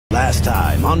last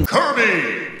time on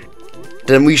Kirby.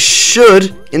 Then we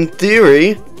should, in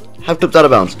theory, have clipped out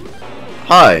of bounds.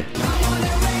 Hi.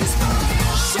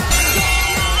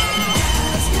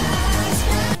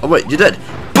 Oh wait, you're dead.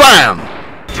 BAM!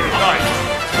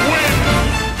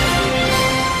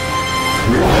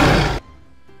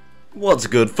 What's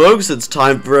good, folks? It's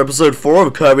time for episode 4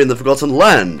 of Kirby and the Forgotten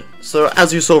Land. So,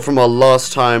 as you saw from our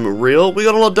last time reel, we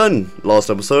got a lot done last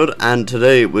episode, and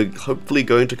today we're hopefully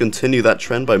going to continue that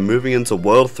trend by moving into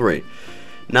World 3.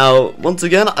 Now, once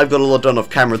again, I've got a lot done off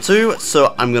camera too,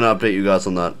 so I'm going to update you guys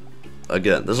on that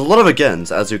again. There's a lot of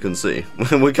agains, as you can see.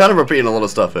 We're kind of repeating a lot of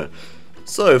stuff here.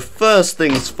 So, first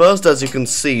things first, as you can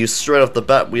see, straight off the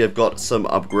bat, we have got some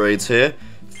upgrades here.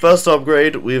 First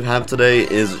upgrade we have today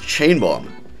is Chain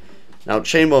Bomb. Now,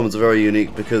 Chain Bomb is very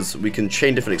unique because we can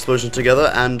chain different explosions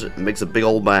together and it makes a big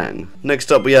old bang.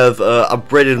 Next up we have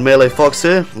upgraded Melee Fox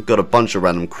here. We've got a bunch of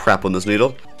random crap on this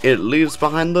needle. It leaves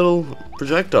behind little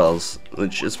projectiles,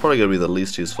 which is probably going to be the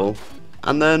least useful.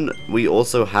 And then we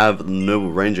also have the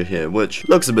Noble Ranger here, which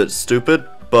looks a bit stupid,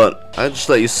 but I'll just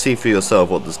let you see for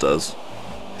yourself what this does.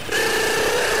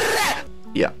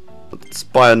 Yeah, let's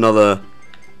buy another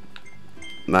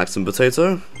Maxim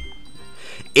Potato.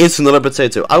 It's not a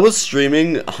potato. I was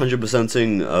streaming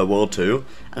 100%ing World 2,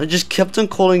 and I just kept on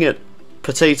calling it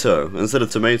potato instead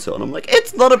of tomato, and I'm like,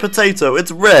 it's not a potato,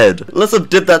 it's red. Unless I've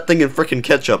dipped that thing in frickin'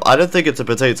 ketchup, I don't think it's a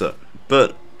potato.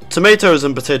 But tomatoes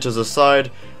and potatoes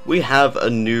aside, we have a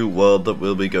new world that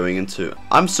we'll be going into.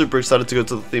 I'm super excited to go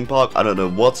to the theme park. I don't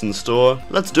know what's in store.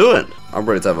 Let's do it. I'm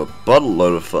ready to have a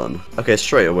buttload of fun. Okay,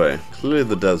 straight away. Clearly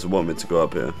the devs want me to go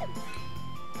up here.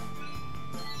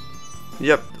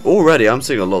 Yep, already I'm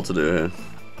seeing a lot to do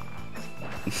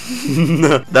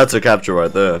here. That's a capture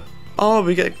right there. Oh,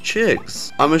 we get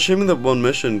chicks. I'm assuming that one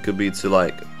mission could be to,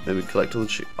 like, maybe collect all the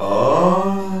chicks.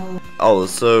 Oh,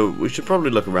 so we should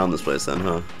probably look around this place then,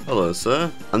 huh? Hello,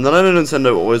 sir. And then I know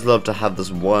Nintendo always love to have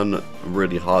this one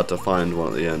really hard to find one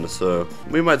at the end, so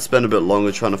we might spend a bit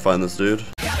longer trying to find this dude.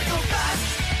 Gotta go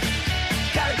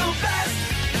fast. Gotta go fast.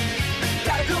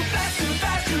 Gotta go fast, too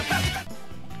fast, too fast.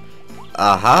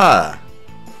 Aha!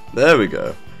 There we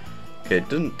go. Okay, it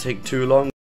didn't take too long,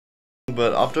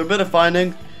 but after a bit of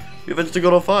finding, we eventually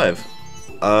got all 5.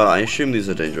 I assume these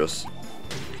are dangerous.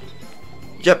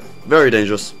 Yep, very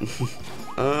dangerous.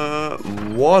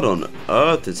 What on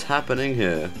earth is happening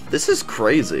here? This is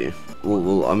crazy.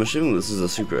 Well, I'm assuming this is a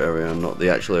secret area and not the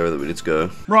actual area that we need to go.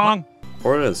 Wrong.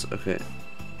 Or it is, okay.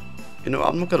 You know,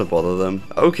 I'm not gonna bother them.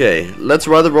 Okay, let's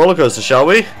ride the roller coaster, shall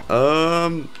we?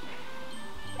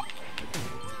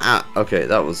 Okay,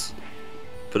 that was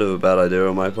a bit of a bad idea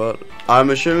on my part. I'm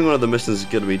assuming one of the missions is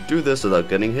going to be do this without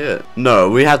getting hit. No,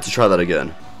 we have to try that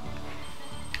again.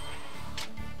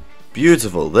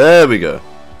 Beautiful, there we go.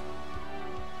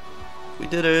 We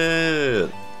did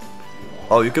it.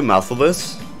 Oh, you can mouthful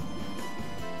this?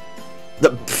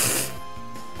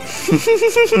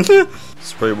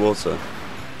 Spray water.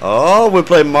 Oh, we're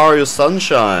playing Mario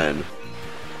Sunshine.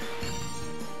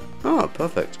 Oh,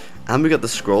 perfect. And we got the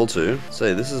scroll too.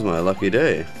 Say, this is my lucky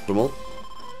day.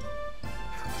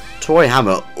 Toy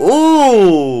hammer.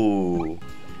 Ooh.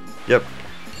 Yep.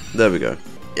 There we go.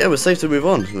 Yeah, we're safe to move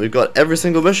on. We've got every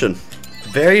single mission.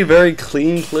 Very, very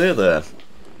clean clear there.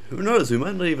 Who knows? We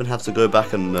might not even have to go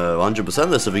back and 100%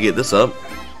 this if we get this up.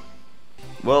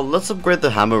 Well, let's upgrade the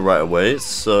hammer right away.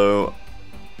 So,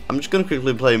 I'm just going to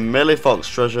quickly play Melee Fox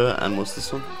Treasure and what's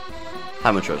this one?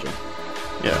 Hammer Treasure.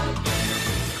 Yeah.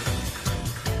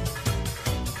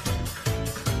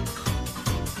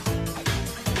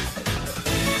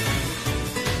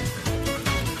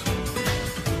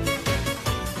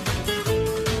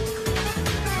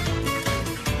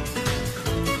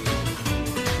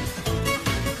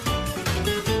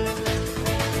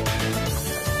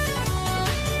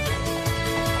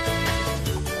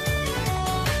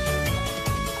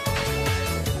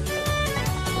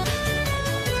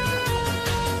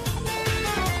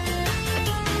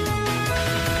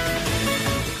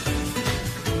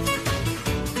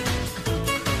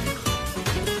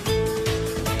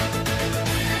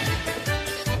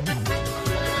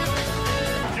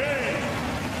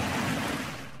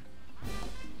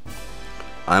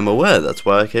 I'm aware, that's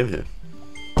why I came here.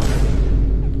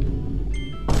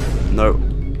 No.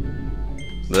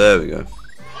 There we go.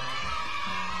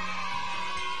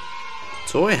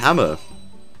 Toy hammer.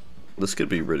 This could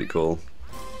be really cool.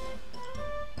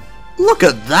 Look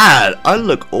at that! I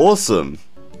look awesome!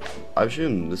 I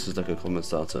assume this is like a combo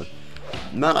starter.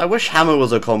 Man, I wish hammer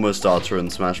was a combo starter in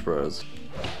Smash Bros.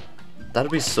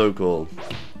 That'd be so cool.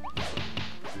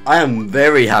 I am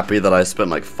very happy that I spent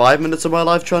like 5 minutes of my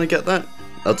life trying to get that.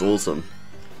 That's awesome.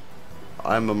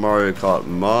 I'm a Mario Kart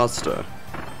master.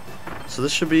 So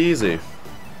this should be easy.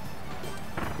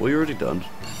 Well, you already done.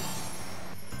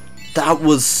 That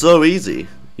was so easy.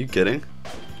 You kidding?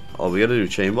 Oh, we gotta do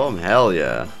chain bomb? Hell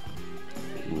yeah.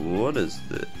 What is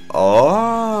this?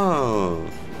 Oh.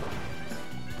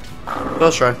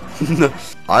 First try.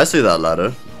 I see that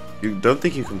ladder. You don't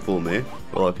think you can fool me?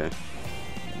 Well, okay.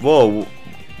 Whoa.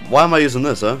 Why am I using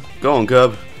this, huh? Go on,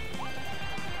 Curb.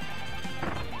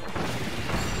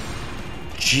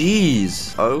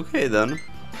 Jeez. Okay, then.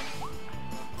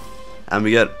 And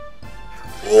we get...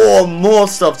 Oh, more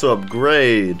stuff to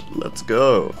upgrade. Let's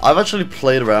go. I've actually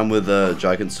played around with a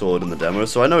giant sword in the demo,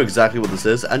 so I know exactly what this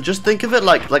is. And just think of it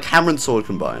like hammer and sword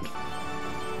combined.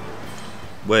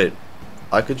 Wait.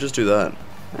 I could just do that.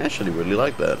 I actually really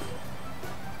like that.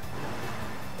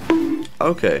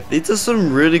 Okay, these are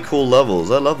some really cool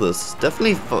levels. I love this.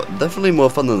 Definitely more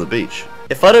fun than the beach.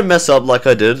 If I don't mess up like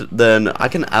I did, then I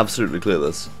can absolutely clear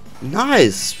this.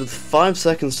 Nice! With 5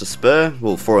 seconds to spare.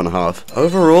 Well, 4.5.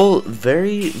 Overall,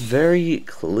 very, very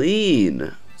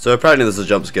clean. So apparently there's a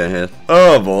jump scare here.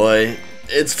 Oh boy.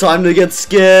 It's time to get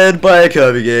scared by a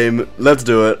Kirby game. Let's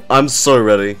do it. I'm so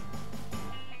ready.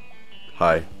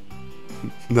 Hi.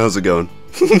 How's it going?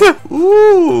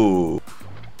 Ooh.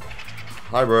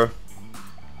 Hi, bro.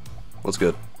 What's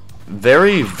good?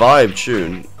 Very vibe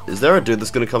tune. Is there a dude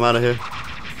that's gonna come out of here?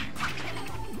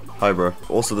 Hi, bro.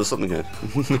 Also, there's something here.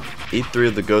 Eat 3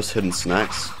 of the ghost hidden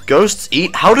snacks. Ghosts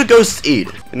eat? How do ghosts eat?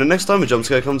 You know, next time a jump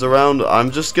scare comes around,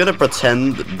 I'm just gonna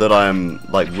pretend that I'm,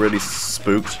 like, really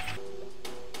spooked.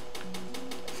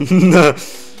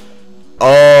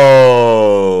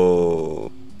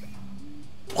 Oh.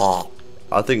 Oh.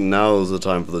 I think now is the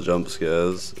time for the jump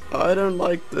scares. I don't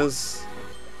like this.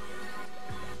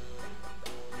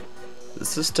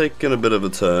 This is taking a bit of a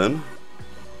turn.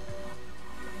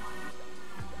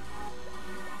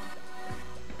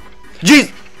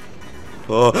 Jeez!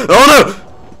 Oh, oh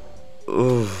no!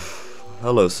 Ooh.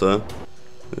 Hello, sir.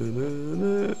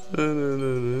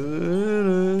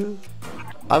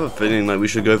 I have a feeling like we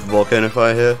should go for volcano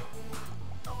fire here.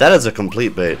 That is a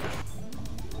complete bait.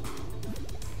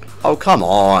 Oh, come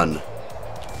on.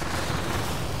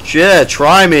 Yeah,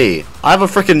 try me. I have a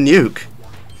freaking nuke.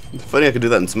 Funny I could do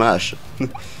that in Smash.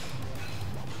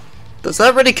 Does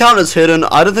that really count as hidden?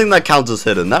 I don't think that counts as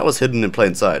hidden. That was hidden in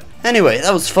plain sight. Anyway,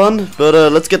 that was fun, but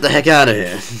let's get the heck out of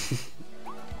here.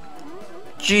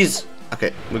 Jeez.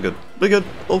 Okay, we're good. We're good.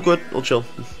 All good. All chill.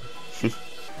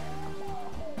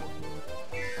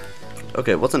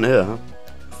 Okay, what's in here, huh?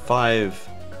 5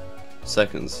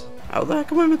 seconds. How the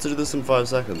heck am I meant to do this in 5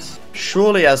 seconds?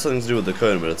 Surely it has something to do with the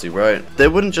cone ability, right? There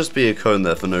wouldn't just be a cone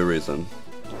there for no reason.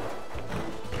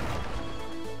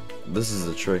 This is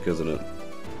a trick, isn't it?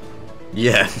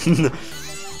 Yeah.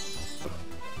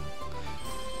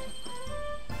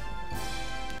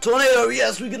 Tornado!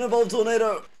 Yes, we can evolve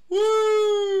Tornado!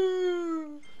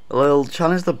 Woo! I'll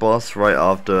challenge the boss right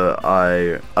after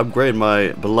I upgrade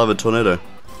my beloved Tornado.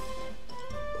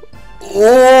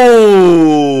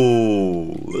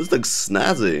 Oh! This looks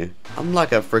snazzy. I'm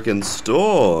like a freaking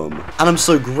storm. And I'm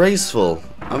so graceful.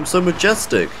 I'm so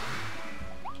majestic.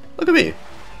 Look at me.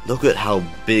 Look at how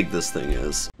big this thing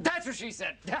is. That's what she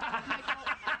said.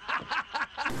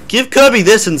 Give Kirby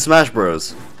this in Smash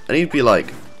Bros. And he'd be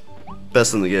like,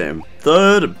 best in the game.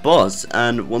 Third boss,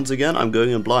 and once again, I'm going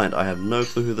in blind. I have no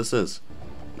clue who this is.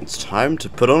 It's time to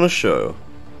put on a show.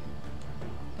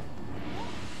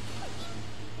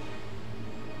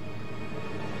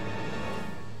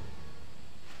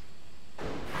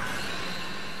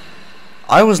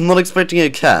 I was not expecting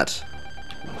a cat.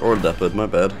 Or a leopard, my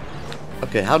bad.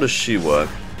 Okay, how does she work?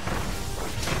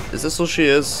 Is this all she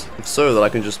is? If so, that I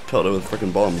can just pelt her with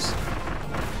freaking bombs.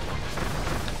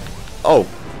 Oh,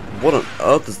 what on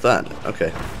earth is that? Okay.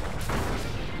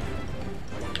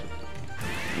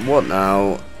 What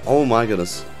now? Oh my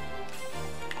goodness.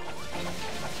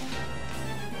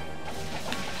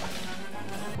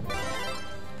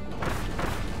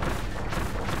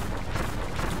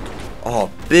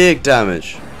 Oh, big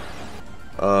damage.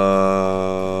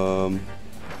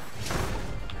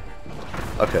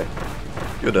 Okay.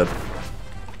 You're dead.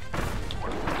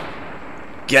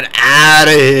 Get out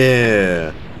of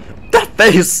here! That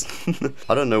face!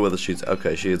 I don't know whether she's...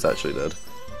 Okay, she is actually dead.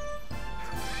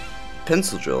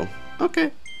 Pencil drill.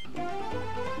 Okay.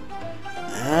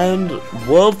 And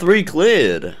World 3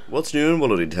 cleared. What's new in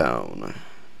Wondaria Town?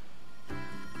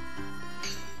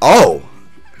 Oh!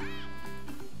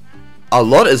 A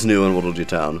lot is new in Wondaria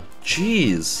Town.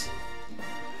 Jeez.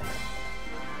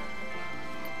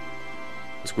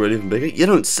 It's grown even bigger? You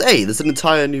don't say! There's an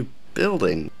entire new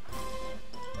building.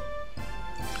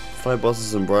 Fight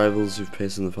bosses and rivals you've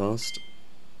faced in the past.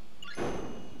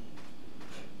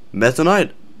 Meta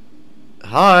Knight.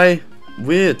 Hi.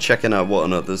 We're checking out what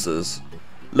on earth this is.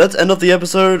 Let's end off the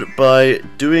episode by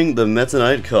doing the Meta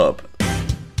Knight Cup.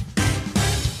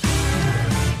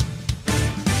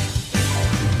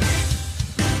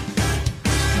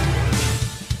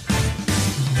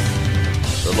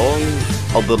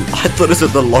 I thought it said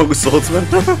the long swordsman.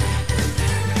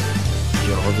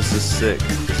 Yo, this is sick.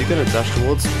 Is he gonna dash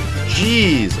towards?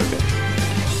 Jeez, okay.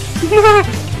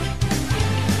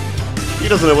 He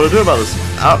doesn't know what to do about this.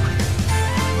 Ow.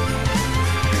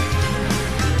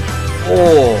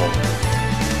 Oh.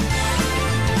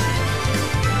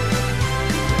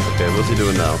 Okay, what's he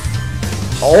doing now?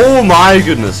 Oh my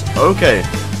goodness. Okay.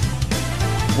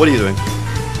 What are you doing?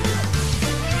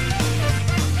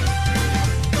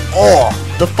 Oh,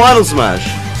 the final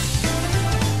smash.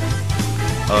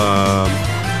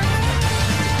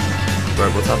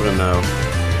 Right, what's happening now?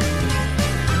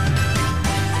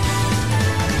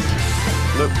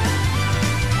 Nope.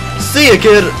 See ya,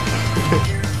 kid.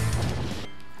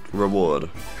 Reward.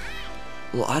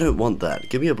 Well, I don't want that.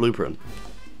 Give me a blueprint.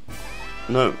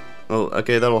 No. Oh,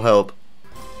 okay, that'll help.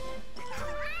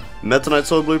 Meta Knight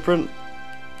Sword blueprint.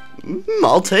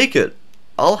 I'll take it.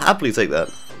 I'll happily take that.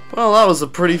 Well, that was a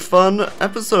pretty fun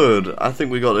episode. I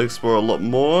think we got to explore a lot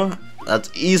more.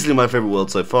 That's easily my favorite world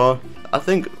so far. I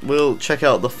think we'll check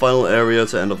out the final area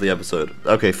to end off the episode.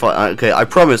 Okay, fine. Okay, I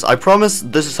promise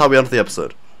this is how we end off the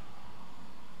episode.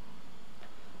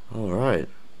 Alright.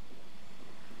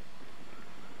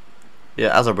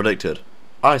 Yeah, as I predicted.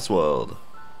 Ice World.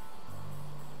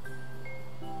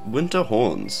 Winter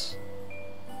Horns.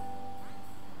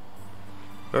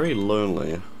 Very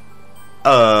lonely.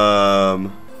 Either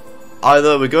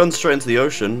we're going straight into the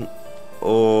ocean,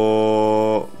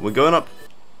 or we're going up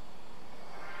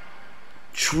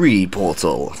tree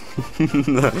portal.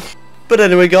 But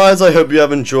anyway, guys, I hope you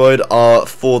have enjoyed our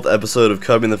 4th episode of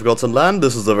Kirby and the Forgotten Land.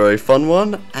 This was a very fun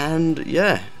one, and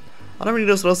yeah, I don't really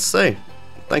know what else to say.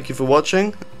 Thank you for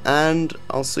watching, and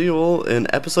I'll see you all in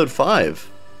episode 5.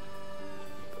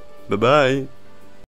 Bye-bye.